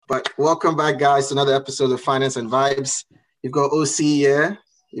But welcome back, guys, to another episode of Finance and Vibes. You've got OC here,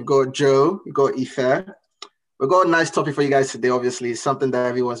 you've got Joe, you've got Ife. We've got a nice topic for you guys today, obviously. Something that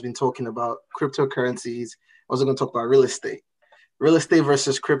everyone's been talking about, cryptocurrencies. We're also going to talk about real estate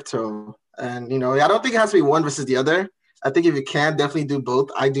versus crypto. And, I don't think it has to be one versus the other. I think if you can, definitely do both.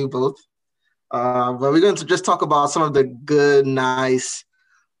 I do both. But we're going to just talk about some of the good, nice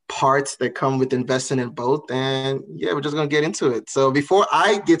parts that come with investing in both. And yeah, we're just going to get into it. So before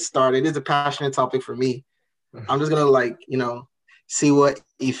I get started, it's a passionate topic for me. I'm just going to see what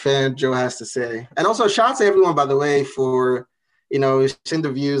Ife and Joe has to say. And also shout out to everyone, by the way, for, seeing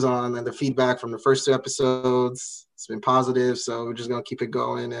the views on and the feedback from the first two episodes. It's been positive. So we're just going to keep it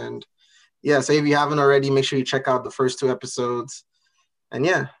going. And yeah, so if you haven't already, make sure you check out the first two episodes. And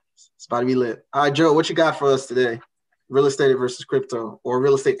yeah, it's about to be lit. All right, Joe, what you got for us today? Real estate versus crypto, or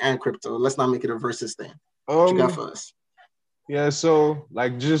real estate and crypto. Let's not make it a versus thing. What you got for us? Yeah, so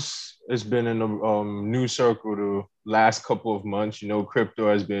it's been in a news circle the last couple of months.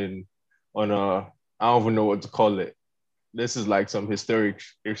 Crypto has been on I don't even know what to call it. This is like some historic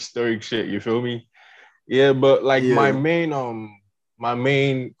shit. You feel me? Yeah, but my main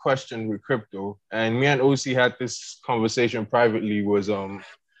question with crypto, and me and OC had this conversation privately, was the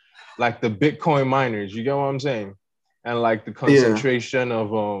Bitcoin miners. You get what I'm saying? And the concentration of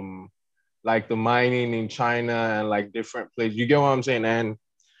the mining in China and different places. You get what I'm saying? And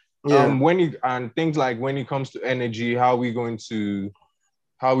when it comes to energy, how are we going to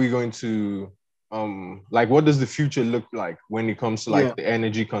what does the future look like when it comes to the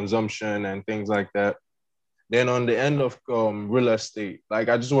energy consumption and things like that? Then on the end of real estate,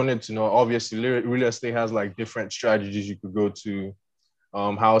 I just wanted to know, obviously real estate has different strategies you could go to,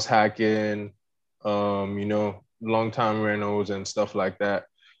 house hacking, long-term rentals and stuff like that.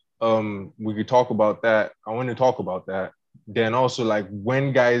 We could talk about that. I want to talk about that. Then also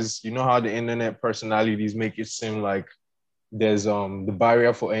when guys, how the internet personalities make it seem like there's the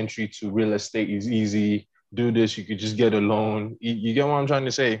barrier for entry to real estate is easy. Do this, you could just get a loan. You get what I'm trying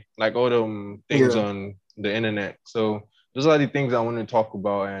to say? All the things on the internet. So those are the things I want to talk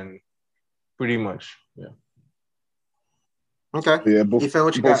about, and pretty much, yeah. Okay. Yeah,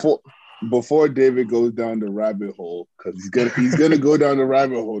 what you got? Before David goes down the rabbit hole, because he's gonna go down the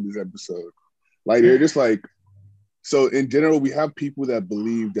rabbit hole this episode. They're just so in general, we have people that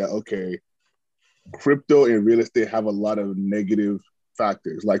believe that crypto and real estate have a lot of negative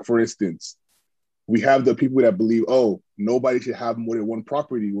factors. For instance, we have the people that believe, nobody should have more than one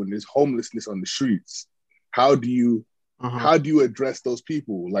property when there's homelessness on the streets. How do you address those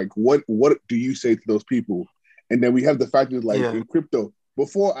people? What do you say to those people? And then we have the factors in crypto.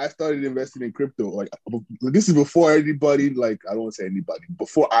 Before I started investing in crypto, this is before anybody, I don't want to say anybody,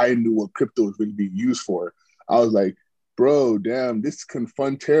 before I knew what crypto was really being used for, I was like, bro, damn, this can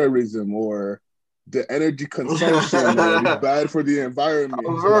fund terrorism, or the energy consumption is bad for the environment.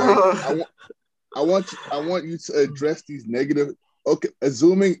 I want you to address these negative. Okay,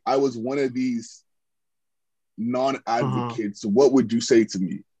 assuming I was one of these non-advocates, what would you say to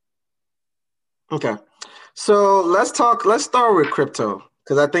me? Okay. So let's start with crypto,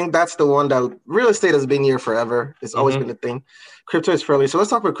 because I think that's the one that real estate has been here forever. It's always been a thing. Crypto is fairly. So let's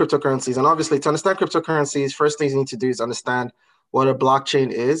talk about cryptocurrencies. And obviously, to understand cryptocurrencies, first thing you need to do is understand what a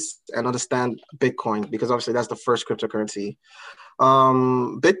blockchain is and understand Bitcoin, because obviously that's the first cryptocurrency.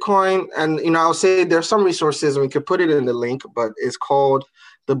 Bitcoin, and I'll say there's some resources, and we could put it in the link, but it's called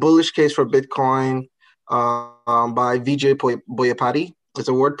The Bullish Case for Bitcoin by Vijay Boyapati. It's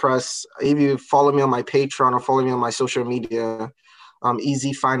a WordPress. If you follow me on my Patreon or follow me on my social media,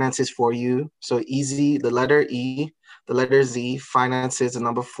 Easy Finances for You. So Easy, the letter E, the letter Z, Finances, the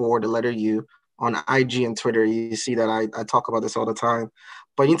number 4, the letter U. On IG and Twitter, you see that I talk about this all the time.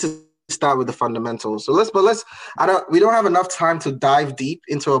 But you need to start with the fundamentals. So we don't have enough time to dive deep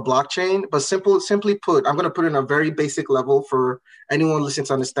into a blockchain, but simply put, I'm going to put it in a very basic level for anyone listening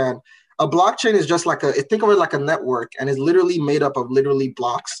to understand. A blockchain is just think of it like a network, and it's literally made up of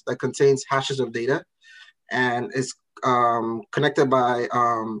blocks that contains hashes of data, and is connected by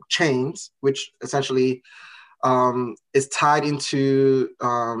chains, which essentially is tied into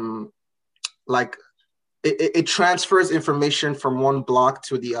it transfers information from one block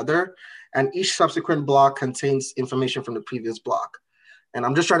to the other, and each subsequent block contains information from the previous block. And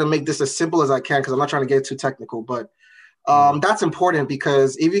I'm just trying to make this as simple as I can, because I'm not trying to get too technical, but that's important,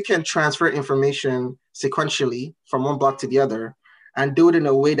 because if you can transfer information sequentially from one block to the other and do it in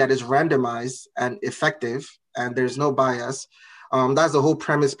a way that is randomized and effective and there's no bias, that's the whole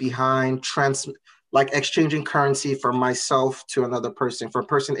premise behind exchanging currency from myself to another person, from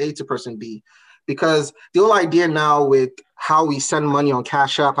person A to person B. because the whole idea now with how we send money on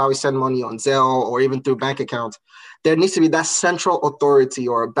Cash App, how we send money on Zelle, or even through bank accounts, there needs to be that central authority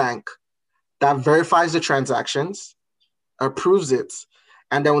or a bank that verifies the transactions, approves it,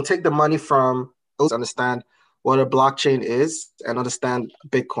 and then we'll take the money from those, understand what a blockchain is and understand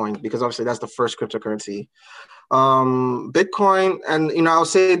Bitcoin, because obviously that's the first cryptocurrency. Bitcoin, and I'll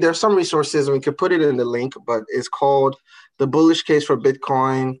say there's some resources, and we could put it in the link, but it's called The Bullish Case for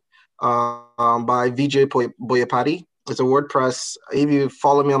Bitcoin by Vijay Boyapati. It's a WordPress. If you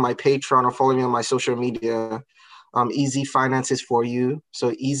follow me on my Patreon or follow me on my social media, Easy Finances for You.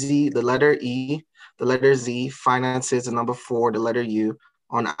 So Easy, the letter E, the letter Z, Finances, the number 4, the letter U.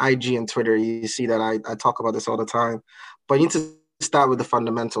 On IG and Twitter, you see that I talk about this all the time. But you need to start with the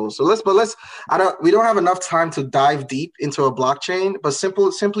fundamentals. So we don't have enough time to dive deep into a blockchain, but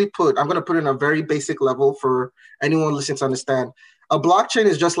simply put, I'm going to put it in a very basic level for anyone listening to understand. A blockchain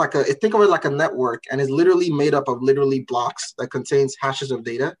is just think of it like a network, and it's literally made up of literally blocks that contains hashes of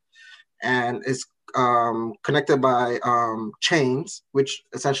data, and is connected by chains, which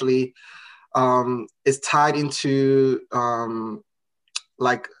essentially is tied into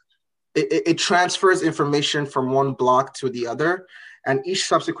it transfers information from one block to the other, and each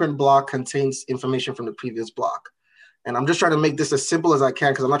subsequent block contains information from the previous block. And I'm just trying to make this as simple as I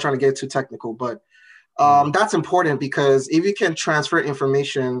can because I'm not trying to get too technical, but that's important because if you can transfer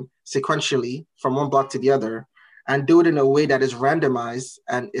information sequentially from one block to the other and do it in a way that is randomized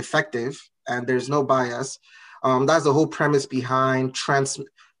and effective and there's no bias, that's the whole premise behind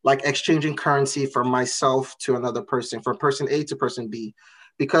exchanging currency from myself to another person, from person A to person B.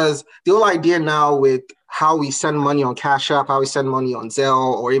 Because the whole idea now with how we send money on Cash App, how we send money on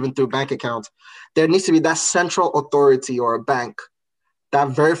Zelle, or even through bank accounts, there needs to be that central authority or a bank that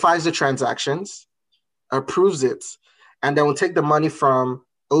verifies the transactions, approves it, and then we'll take the money from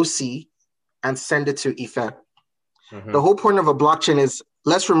OC and send it to Ether. Mm-hmm. The whole point of a blockchain is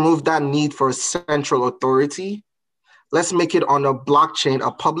let's remove that need for a central authority. Let's make it on a blockchain, a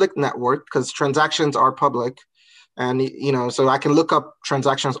public network, because transactions are public. And, so I can look up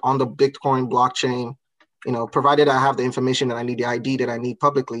transactions on the Bitcoin blockchain, provided I have the information that I need, the ID that I need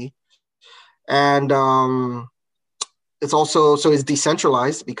publicly. And it's also, so it's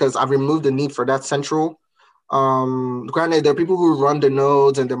decentralized because I've removed the need for that central. Granted, there are people who run the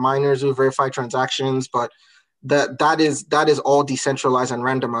nodes and the miners who verify transactions, but that is all decentralized and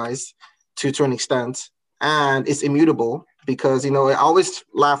randomized to an extent. And it's immutable because, I always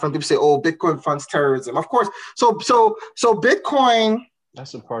laugh when people say, oh, Bitcoin funds terrorism. Of course. So Bitcoin.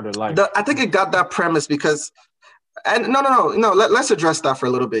 That's a part of life. I think it got that premise because, and no. Let's address that for a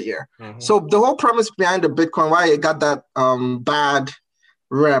little bit here. Mm-hmm. So the whole premise behind the Bitcoin, why it got that bad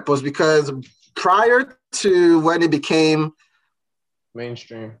rep was because prior to when it became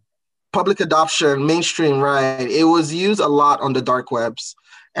mainstream, public adoption, mainstream, right? It was used a lot on the dark webs.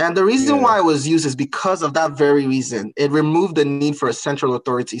 And the reason why it was used is because of that very reason. It removed the need for a central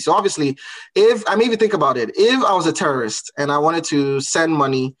authority. So obviously, if you think about it, if I was a terrorist and I wanted to send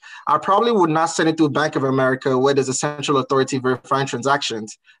money, I probably would not send it through Bank of America where there's a central authority verifying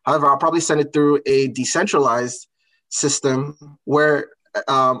transactions. However, I'll probably send it through a decentralized system where,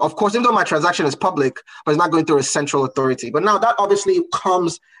 of course, even though my transaction is public, but it's not going through a central authority. But now that obviously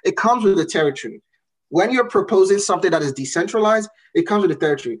comes with the territory. When you're proposing something that is decentralized, it comes with the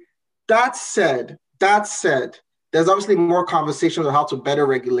territory. That said, there's obviously more conversations on how to better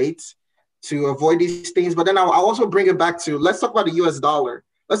regulate to avoid these things. But then I'll also bring it back to, let's talk about the US dollar.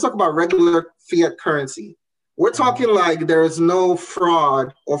 Let's talk about regular fiat currency. We're talking like there is no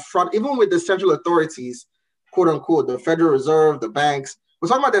fraud, even with the central authorities, quote unquote, the Federal Reserve, the banks. We're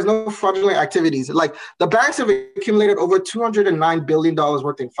talking about there's no fraudulent activities. Like the banks have accumulated over $209 billion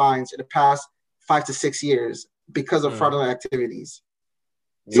worth in fines in the past 5 to 6 years because of fraudulent activities.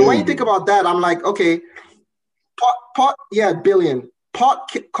 So when you think about that, I'm like, okay, billion.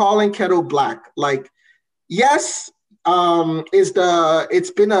 Pot calling kettle black. Like, yes,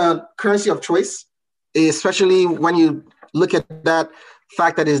 it's been a currency of choice, especially when you look at that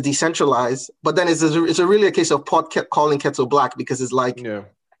fact that it's decentralized. But then it's really a case of pot calling kettle black because it's like,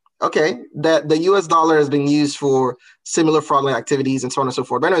 okay, that the US dollar has been used for similar fraudulent activities and so on and so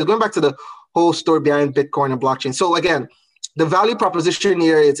forth. But anyways, going back to the whole story behind Bitcoin and blockchain. So again, the value proposition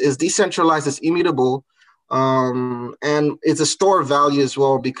here is decentralized, it's immutable, and it's a store of value as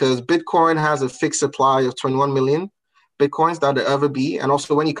well because Bitcoin has a fixed supply of 21 million Bitcoins that there ever be. And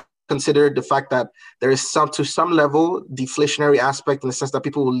also when you consider the fact that there is to some level deflationary aspect in the sense that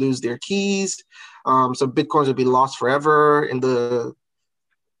people will lose their keys. So Bitcoins will be lost forever in the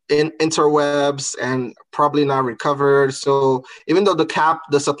interwebs and probably not recovered. So even though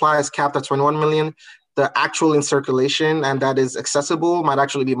the supply is capped at 21 million, the actual in circulation and that is accessible might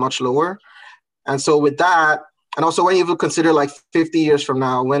actually be much lower. And so with that, and also when you even consider like 50 years from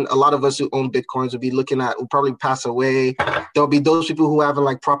now, when a lot of us who own Bitcoins will be looking at, will probably pass away, there'll be those people who haven't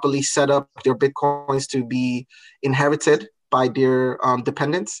like properly set up their Bitcoins to be inherited by their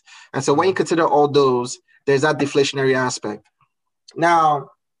dependents. And so when you consider all those, there's that deflationary aspect. Now,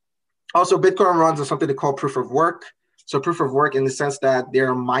 also Bitcoin runs on something they call proof of work. So proof of work in the sense that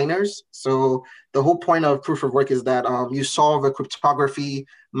they're miners. So the whole point of proof of work is that you solve a cryptography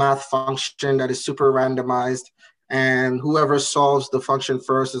math function that is super randomized, and whoever solves the function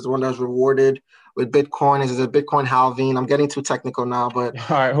first is the one that's rewarded with Bitcoin. Is a Bitcoin halving. I'm getting too technical now, but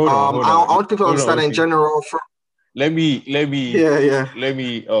all right, hold on. I want people to understand in general. Let me, because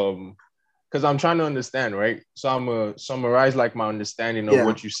I'm trying to understand, right? So I'm gonna summarize like my understanding of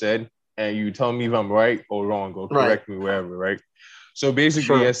what you said, and you tell me if I'm right or wrong, or correct me wherever, right? So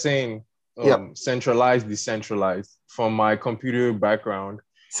basically, you're saying centralized, decentralized. From my computer background,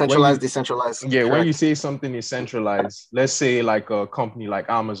 centralized, decentralized. Yeah, correct. When you say something is centralized, let's say like a company like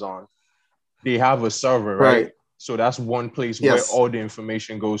Amazon, they have a server, right? So that's one place where all the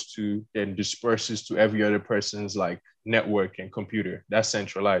information goes to, then disperses to every other person's like network and computer. That's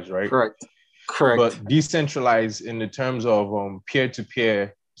centralized, right? Correct. But decentralized in the terms of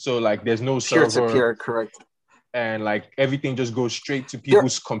peer-to-peer. So like there's no server. Peer-to-peer, correct. And like everything just goes straight to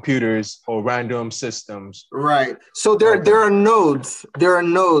people's computers or random systems. Right. So there are nodes. There are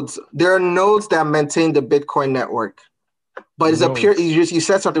nodes that maintain the Bitcoin network. But it's a peer. You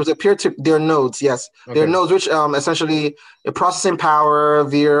said something. It was a peer to. There are nodes. Yes, there are nodes which essentially a processing power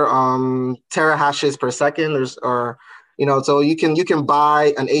via terahashes per second. So you can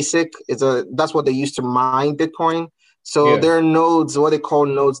buy an ASIC. That's what they use to mine Bitcoin. So there are nodes, what they call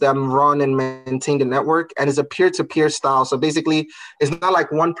nodes, that run and maintain the network, and it's a peer-to-peer style. So basically, it's not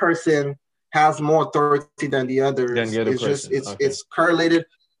like one person has more authority than the other. It's correlated,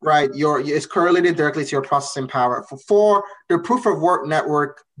 right? It's correlated directly to your processing power. For the proof of work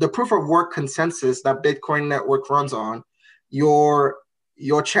network, the proof of work consensus that Bitcoin network runs on, your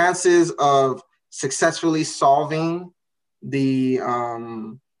chances of successfully solving the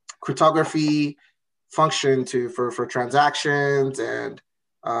cryptography function for transactions and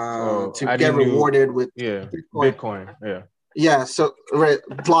to get rewarded with Bitcoin. So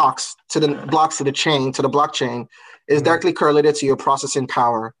blocks to the chain, to the blockchain, is directly correlated to your processing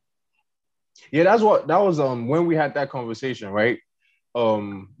power. That was when we had that conversation, right?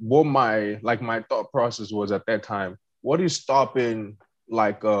 What my thought process was at that time, what is stopping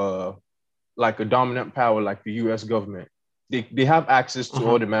like a dominant power like the US government? They have access to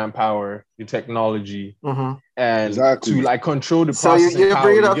all the manpower, the technology, and to like control the processing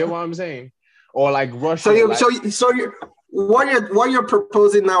power. You get what I'm saying? Or like Russia. What you're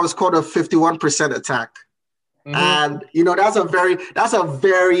proposing now is called a 51% attack, and that's a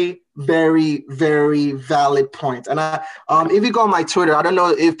very, very, very valid point. And if you go on my Twitter, I don't know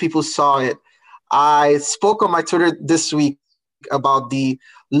if people saw it. I spoke on my Twitter this week about the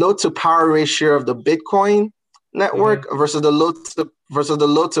load to power ratio of the Bitcoin network versus the load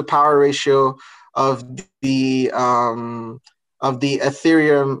to power ratio of the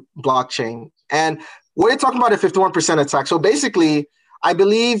Ethereum blockchain. And we're talking about a 51% attack. So basically, I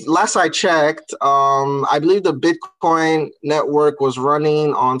believe last I checked, I believe the Bitcoin network was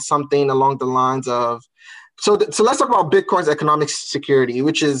running on something along the lines of. So let's talk about Bitcoin's economic security,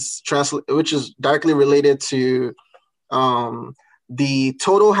 which is directly related to the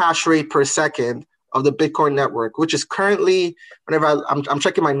total hash rate per second of the Bitcoin network, which is currently, I'm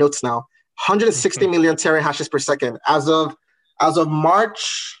checking my notes now, 160 million terahashes per second as of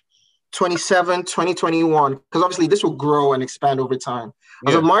March 27, 2021, because obviously this will grow and expand over time.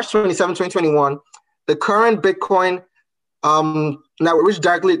 As of March 27, 2021, the current Bitcoin network, which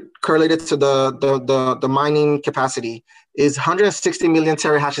directly correlated to the mining capacity, is 160 million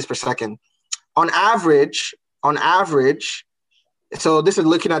terahashes per second. On average, so this is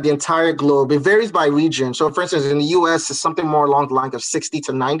looking at the entire globe. It varies by region. So for instance, in the US, it's something more along the lines of 60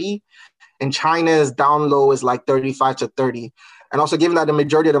 to 90. In China's down low is like 35 to 30. And also given that the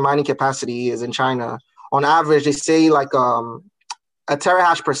majority of the mining capacity is in China, on average, they say like a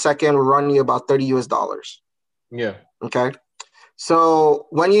terahash per second will run you about $30. Yeah. Okay. So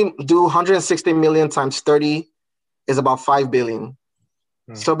when you do 160 million times 30 is about 5 billion.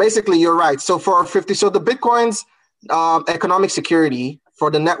 So basically you're right. So the Bitcoin's economic security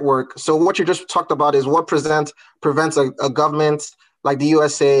for the network. So what you just talked about is what prevents a government like the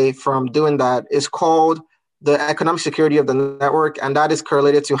USA from doing that is called the economic security of the network, and that is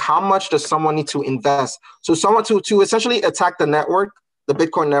correlated to how much does someone need to invest. So someone to essentially attack the network, the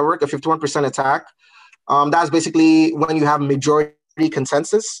Bitcoin network, a 51% attack, that's basically when you have majority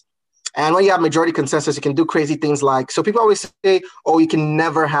consensus. And when you have majority consensus, you can do crazy things like, so people always say, oh, you can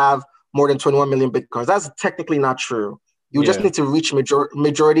never have more than 21 million Bitcoins. That's technically not true. You just need to reach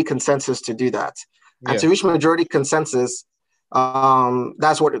majority consensus to do that. And to reach majority consensus,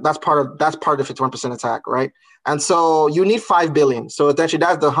 that's part of the 51% attack, right? And so you need 5 billion. So essentially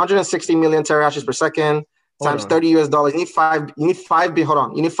that's the 160 million terahashes per second times $30 US. You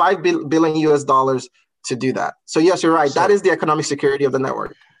need $5 billion US to do that. So yes, you're right. That is the economic security of the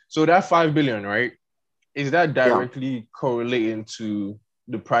network. So that 5 billion, right? Is that directly correlating to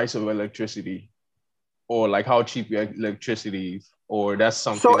the price of electricity, or like how cheap your electricity is, or that's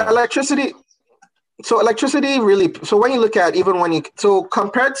something? So electricity really. So when you look at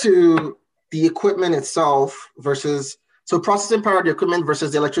compared to the equipment itself versus processing power of the equipment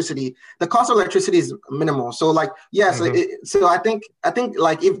versus the electricity, the cost of electricity is minimal. So like yes, so I think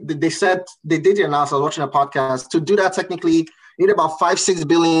like if they said they did the analysis, I was watching a podcast to do that technically. You need about $5-6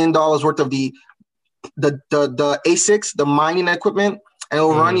 billion worth of the ASICs, the mining equipment, and it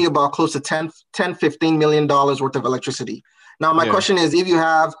will run you about close to $10-15 million worth of electricity. Now, my question is, if you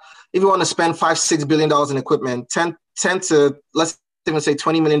want to spend $5-6 billion in equipment, 10 to let's even say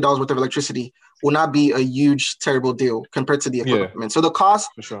 $20 million worth of electricity will not be a huge, terrible deal compared to the equipment. Yeah. So the cost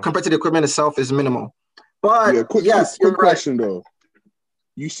compared to the equipment itself is minimal. But quick question though.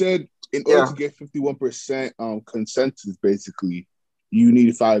 You said in order to get 51% consensus, basically, you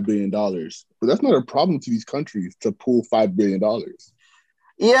need $5 billion. But that's not a problem to these countries to pull $5 billion.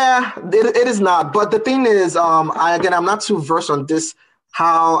 Yeah, it is not. But the thing is, I'm not too versed on this.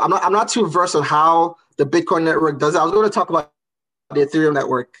 I'm not too versed on how the Bitcoin network does it. I was going to talk about the Ethereum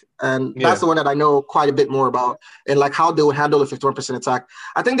network, and that's the one that I know quite a bit more about, and like how they would handle the 51% attack.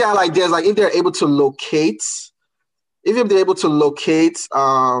 I think the idea is like if they're able to locate. So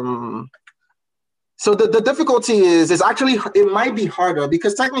the difficulty is actually, it might be harder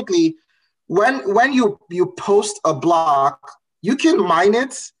because technically when you post a block, you can mine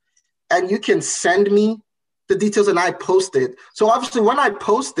it and you can send me the details and I post it. So obviously when I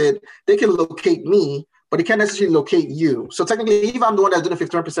post it, they can locate me, but they can't necessarily locate you. So technically, if I'm the one that's doing a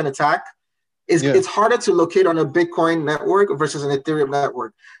 51% attack, it's harder to locate on a Bitcoin network versus an Ethereum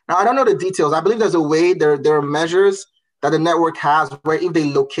network. Now, I don't know the details. I believe there's a way, there are measures that the network has where if they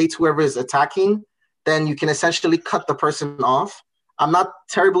locate whoever is attacking, then you can essentially cut the person off. I'm not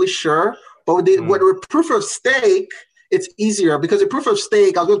terribly sure, but with proof of stake, it's easier because the proof of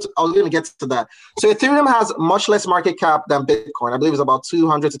stake, I was going to get to that. So Ethereum has much less market cap than Bitcoin. I believe it's about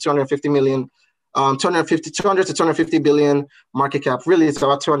 200 to 250 million, 200 to 250 billion market cap. Really, it's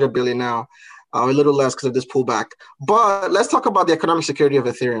about 200 billion now, a little less because of this pullback. But let's talk about the economic security of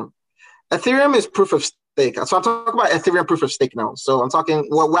Ethereum. Ethereum is proof of stake. So I'm talking about Ethereum proof of stake now. So I'm talking,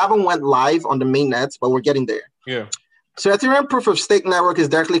 we haven't went live on the main net, but we're getting there. Yeah. So Ethereum proof of stake network is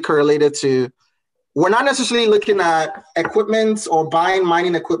directly correlated to, we're not necessarily looking at equipment or buying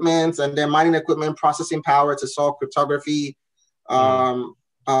mining equipment and then mining equipment processing power to solve cryptography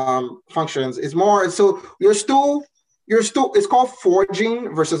functions. It's more, so you're still, it's called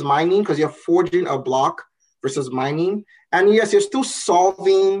forging versus mining because you're forging a block versus mining. And yes, you're still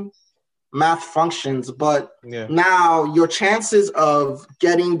solving math functions, but now your chances of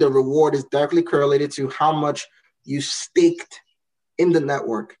getting the reward is directly correlated to how much you staked in the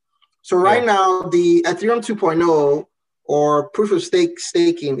network. So right now, the Ethereum 2.0 or proof of stake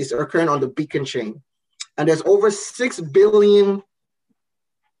staking is occurring on the Beacon chain. And there's over $6 billion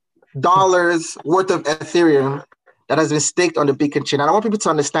worth of Ethereum that has been staked on the Beacon chain. And I want people to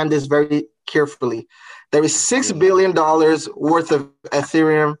understand this very carefully. There is $6 billion worth of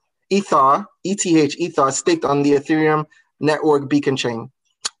Ethereum, ETH staked on the Ethereum network Beacon chain.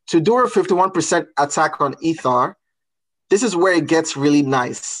 To do a 51% attack on Ether, this is where it gets really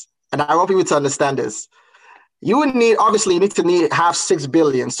nice. And I want people to understand this. You would need, obviously, you need to have 6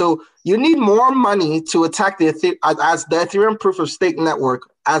 billion. So you need more money to attack the Ethereum proof of stake network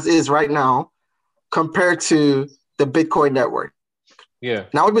as is right now compared to the Bitcoin network. Yeah.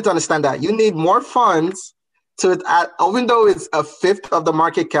 Now I want people to understand that. You need more funds to, even though it's a fifth of the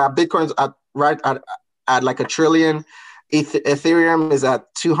market cap, Bitcoin's at like $1 trillion. Ethereum is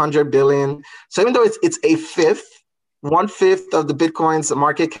at 200 billion. So even though it's a fifth, 1/5 of the Bitcoin's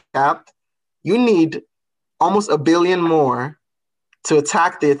market cap, you need almost $1 billion more to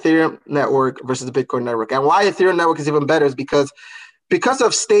attack the Ethereum network versus the Bitcoin network. And why Ethereum network is even better is because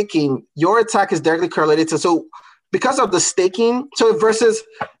of staking, your attack is directly correlated to, so because of the staking,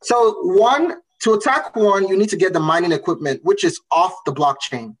 one To attack one, you need to get the mining equipment, which is off the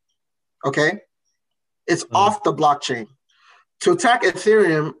blockchain. Okay? It's off the blockchain. To attack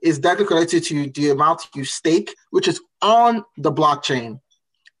Ethereum is directly connected to the amount you stake, which is on the blockchain.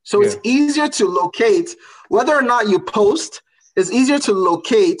 So it's easier to locate, whether or not you post, it's easier to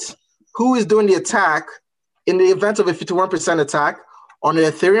locate who is doing the attack in the event of a 51% attack on the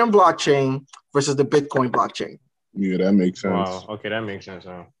Ethereum blockchain versus the Bitcoin blockchain. Yeah, that makes sense. Wow. Okay, that makes sense.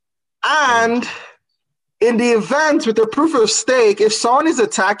 And in the event with the proof of stake, if someone is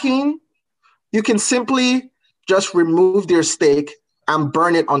attacking, you can simply just remove their stake and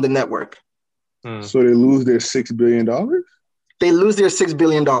burn it on the network. So they lose their $6 billion? They lose their $6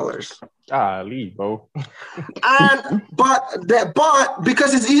 billion. Leave, bro. But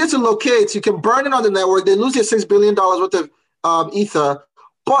because it's easier to locate, you can burn it on the network. They lose their $6 billion worth of Ether.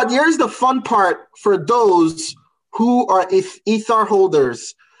 But here's the fun part for those who are Ether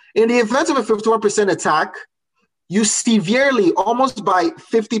holders. In the event of a 51% attack, you severely, almost by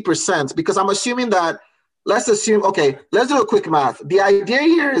 50%, because I'm assuming that, let's do a quick math. The idea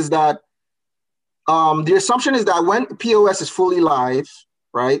here is that the assumption is that when POS is fully live,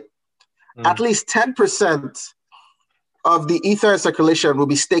 right, at least 10% of the Ether circulation will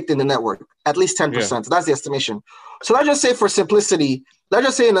be staked in the network. At least 10%. Yeah. That's the estimation. So let's just say for simplicity, let's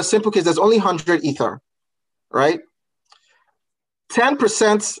just say in a simple case, there's only 100 Ether, right?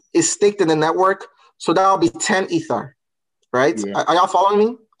 10% is staked in the network. So that'll be 10 Ether, right? Yeah. Are y'all following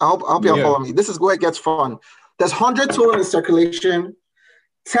me? I hope y'all follow me. This is where it gets fun. There's 100 total in circulation.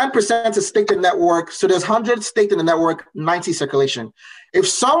 10% is staked in the network. So there's 100 staked in the network, 90 circulation. If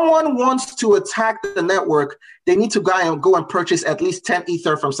someone wants to attack the network, they need to go and purchase at least 10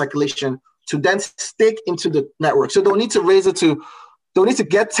 Ether from circulation to then stake into the network. So they'll need to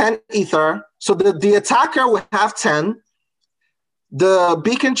get 10 Ether. So the attacker will have 10. The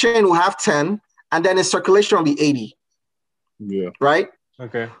beacon chain will have 10. And then its circulation will be 80. Yeah. Right?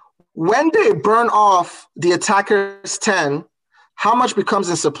 Okay. When they burn off the attacker's 10, how much becomes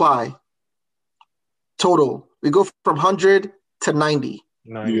in supply? Total. We go from 100 to 90.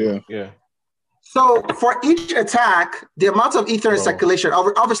 Yeah. So for each attack, the amount of Ether in circulation,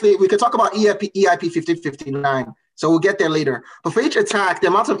 obviously we can talk about EIP 1559. So we'll get there later. But for each attack, the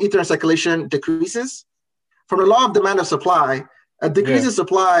amount of Ether in circulation decreases. From the law of demand and supply, a decrease in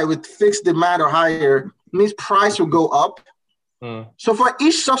supply with fixed demand or higher means price will go up. So for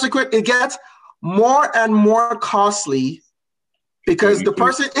each subsequent, it gets more and more costly because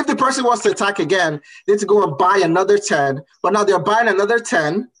if the person wants to attack again, they need to go and buy another 10. But now they're buying another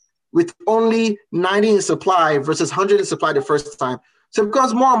 10 with only 90 in supply versus 100 in supply the first time. So it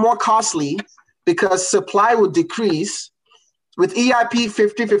becomes more and more costly because supply will decrease. With EIP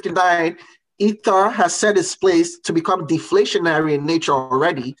 1559, Ether has set its place to become deflationary in nature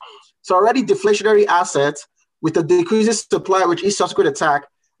already. So already deflationary assets with a decreasing supply with each subsequent attack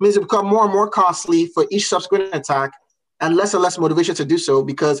means it become more and more costly for each subsequent attack and less motivation to do so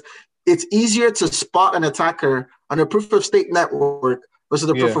because it's easier to spot an attacker on a proof of stake network versus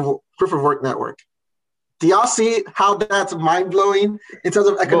a proof of work network. Do y'all see how that's mind-blowing in terms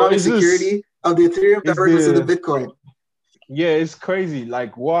of economic security of the Ethereum network versus the Bitcoin? Yeah, it's crazy.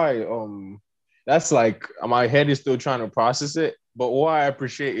 Like why? That's like my head is still trying to process it. But what I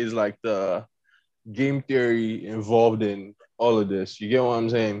appreciate is like the game theory involved in all of this. You get what I'm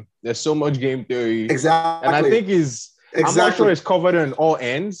saying? There's so much game theory. Exactly. And I think I'm not sure it's covered on all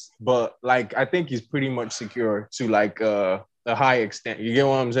ends, but like I think he's pretty much secure to like a high extent. You get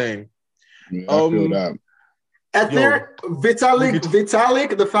what I'm saying? Yeah, I feel that.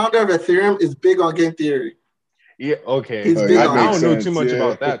 Vitalik, the founder of Ethereum, is big on game theory. Yeah, okay. He's big on I don't know too much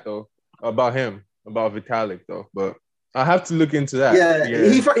about that though. About Vitalik though, but I have to look into that. You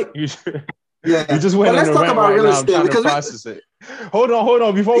just went on a rant right now. I'm trying to process it. Hold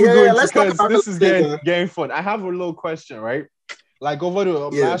on. Before we go into because this is getting fun. I have a little question, right? Like over the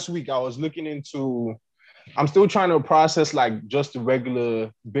last week, I was looking into. I'm still trying to process like just the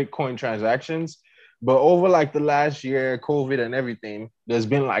regular Bitcoin transactions, but over like the last year, COVID and everything, there's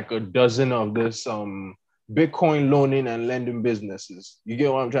been like a dozen of this Bitcoin loaning and lending businesses. You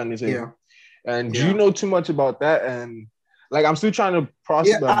get what I'm trying to say? Yeah. And do you know too much about that? And like, I'm still trying to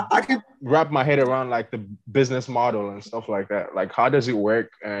process, I can wrap my head around like the business model and stuff like that. Like, how does it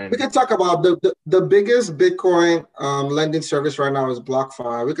work? And we can talk about the biggest Bitcoin lending service right now is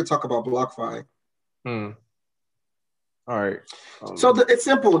BlockFi. We could talk about BlockFi. All right. So it's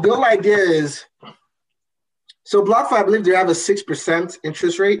simple. The whole idea is, so BlockFi, I believe they have a 6%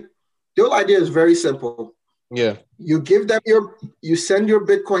 interest rate. The whole idea is very simple. Yeah. You give them you send your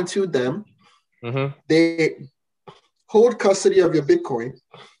Bitcoin to them. Mm-hmm. They hold custody of your Bitcoin.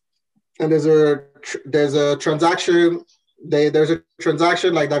 and there's a transaction. There's a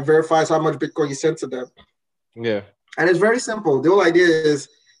transaction like that verifies how much Bitcoin you sent to them. Yeah. And it's very simple. The whole idea is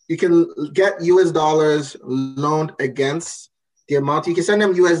you can get US dollars loaned against the amount. You can send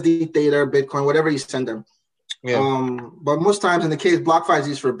them USD, Theta, Bitcoin, whatever you send them. Yeah. But most times in the case, BlockFi is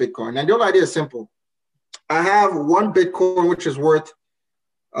used for Bitcoin. And the whole idea is simple. I have one Bitcoin, which is worth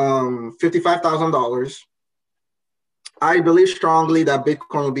 $55,000. I believe strongly that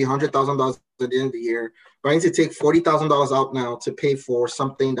Bitcoin will be $100,000 at the end of the year. But I need to take $40,000 out now to pay for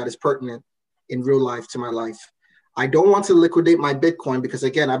something that is pertinent in real life to my life. I don't want to liquidate my Bitcoin because,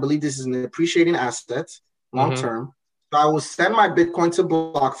 again, I believe this is an appreciating asset long term. So I will send my Bitcoin to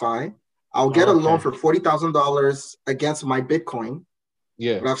BlockFi. I'll get a loan for $40,000 against my Bitcoin.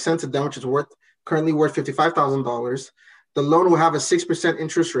 Yeah. But I've sent to them, which is currently worth $55,000. The loan will have a 6%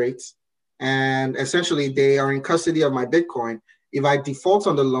 interest rate. And essentially, they are in custody of my Bitcoin. If I default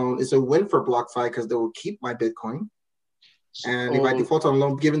on the loan, it's a win for BlockFi because they will keep my Bitcoin. And if I default on the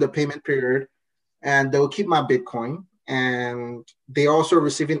loan, given the payment period, and they will keep my Bitcoin. And they also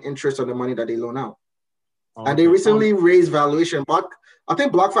receiving interest on the money that they loan out. And they recently raised valuation. I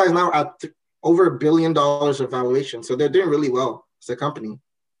think BlockFi is now at over $1 billion of valuation. So they're doing really well as a company.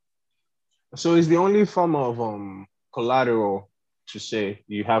 So is the only form of collateral to say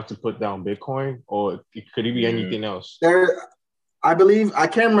you have to put down Bitcoin, or could it be anything else? I believe, I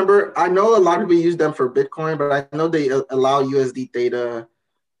can't remember. I know a lot of people use them for Bitcoin, but I know they allow USD Theta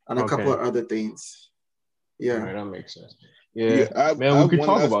and a couple of other things. Yeah. All right, that makes sense. Yeah, man, we could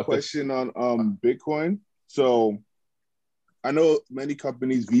talk about this. Question on Bitcoin. So I know many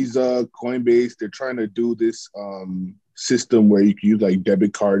companies, Visa, Coinbase, they're trying to do this system where you can use like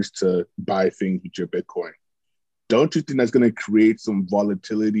debit cards to buy things with your Bitcoin. Don't you think that's going to create some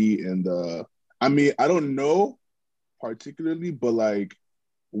volatility in I don't know particularly, but like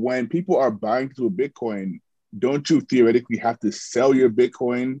when people are buying through Bitcoin, don't you theoretically have to sell your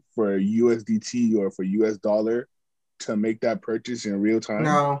Bitcoin for USDT or for US dollar to make that purchase in real time?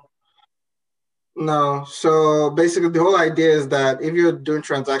 No. So basically, the whole idea is that if you're doing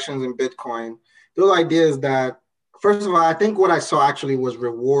transactions in Bitcoin, the whole idea is that, first of all, I think what I saw actually was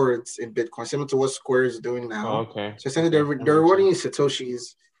rewards in Bitcoin, similar to what Square is doing now. So essentially, they're rewarding you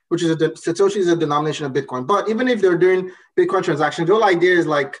Satoshis, which is Satoshi is a denomination of Bitcoin. But even if they're doing Bitcoin transactions, the whole idea is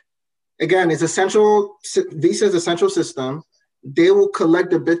like, again, it's essential. Visa's essential system. They will collect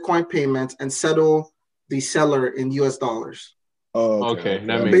the Bitcoin payments and settle the seller in US dollars.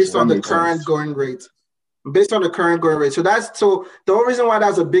 Based on the current going rate. So the whole reason why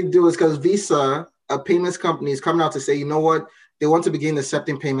that's a big deal is because Visa, a payments company, is coming out to say, you know what, they want to begin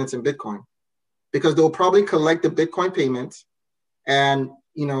accepting payments in Bitcoin because they'll probably collect the Bitcoin payments, and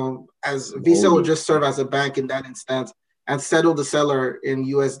as Visa will just serve as a bank in that instance and settle the seller in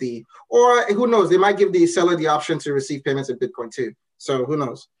USD, or who knows, they might give the seller the option to receive payments in Bitcoin too. So who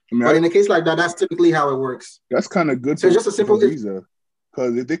knows? But in a case like that, that's typically how it works. That's kind of good. So just a simple Visa,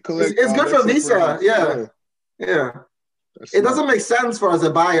 because if they collect, it's good for Visa. Yeah. It doesn't make sense for as a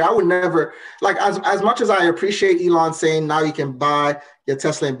buyer. I would never, like, as much as I appreciate Elon saying now you can buy your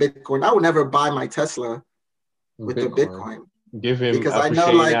Tesla in Bitcoin, I would never buy my Tesla with the Bitcoin. Give him because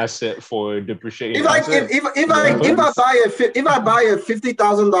appreciating asset for depreciating. If I buy a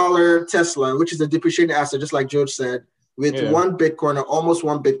 $50,000 Tesla, which is a depreciating asset, just like George said, with one Bitcoin or almost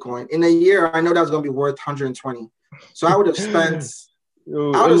one Bitcoin in a year, I know that's going to be worth 120. So I would have spent.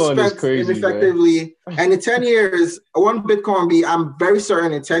 Ineffectively, and in 10 years, one Bitcoin I'm very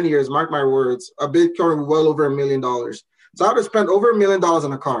certain in 10 years, mark my words, a Bitcoin will be well over $1 million. So I would have spent over $1 million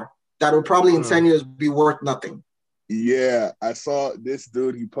on a car that will probably in 10 years be worth nothing. Yeah, I saw this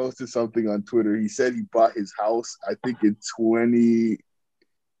dude, he posted something on Twitter. He said he bought his house, I think in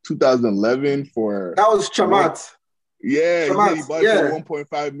 2011 for... That was Chamath. Yeah, he bought it for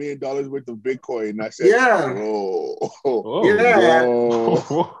 $1.5 million worth of Bitcoin. And I said, and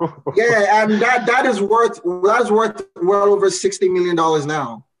that is worth well over $60 million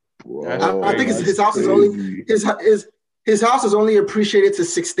now. Bro, I think his house is only his house is only appreciated to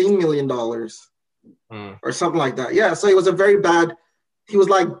 $16 million or something like that. Yeah, so it was a very bad. He was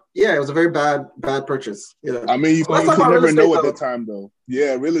like, it was a very bad purchase. Yeah, I mean, you could never know at the time, though.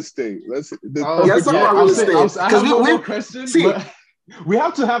 Yeah, real estate. Let's talk about real estate. Because we questions. We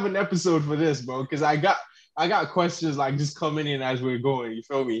have to have an episode for this, bro. Because I got questions like just coming in as we're going. You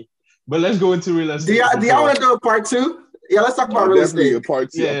feel me? But let's go into real estate. Do y'all want to do a part 2? Yeah, let's talk about real estate. A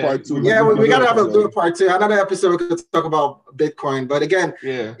part two. Yeah, we gotta do a part 2. Another episode we could talk about Bitcoin. But again,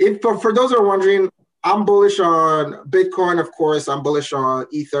 for those who are wondering, I'm bullish on Bitcoin, of course. I'm bullish on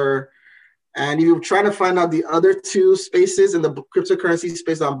Ether. And if you're trying to find out the other two spaces in the cryptocurrency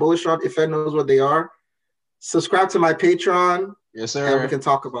space I'm bullish on, if anyone knows what they are, subscribe to my Patreon. Yes, sir. And we can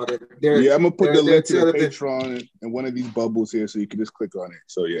talk about it. I'm gonna put the link to the Patreon in one of these bubbles here, so you can just click on it.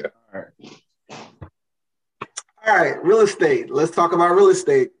 So yeah. All right, real estate. Let's talk about real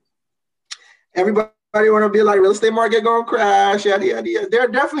estate. Everybody want to be like real estate market gonna crash. Yada yada yada. There are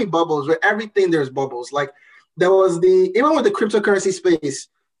definitely bubbles. With everything, there's bubbles. Like there was even with the cryptocurrency space.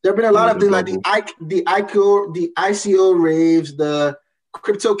 There have been a lot of things like the ICO raves, the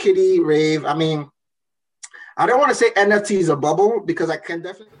CryptoKitty rave. I mean, I don't want to say NFT is a bubble because I can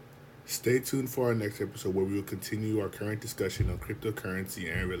definitely. Stay tuned for our next episode where we will continue our current discussion on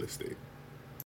cryptocurrency and real estate.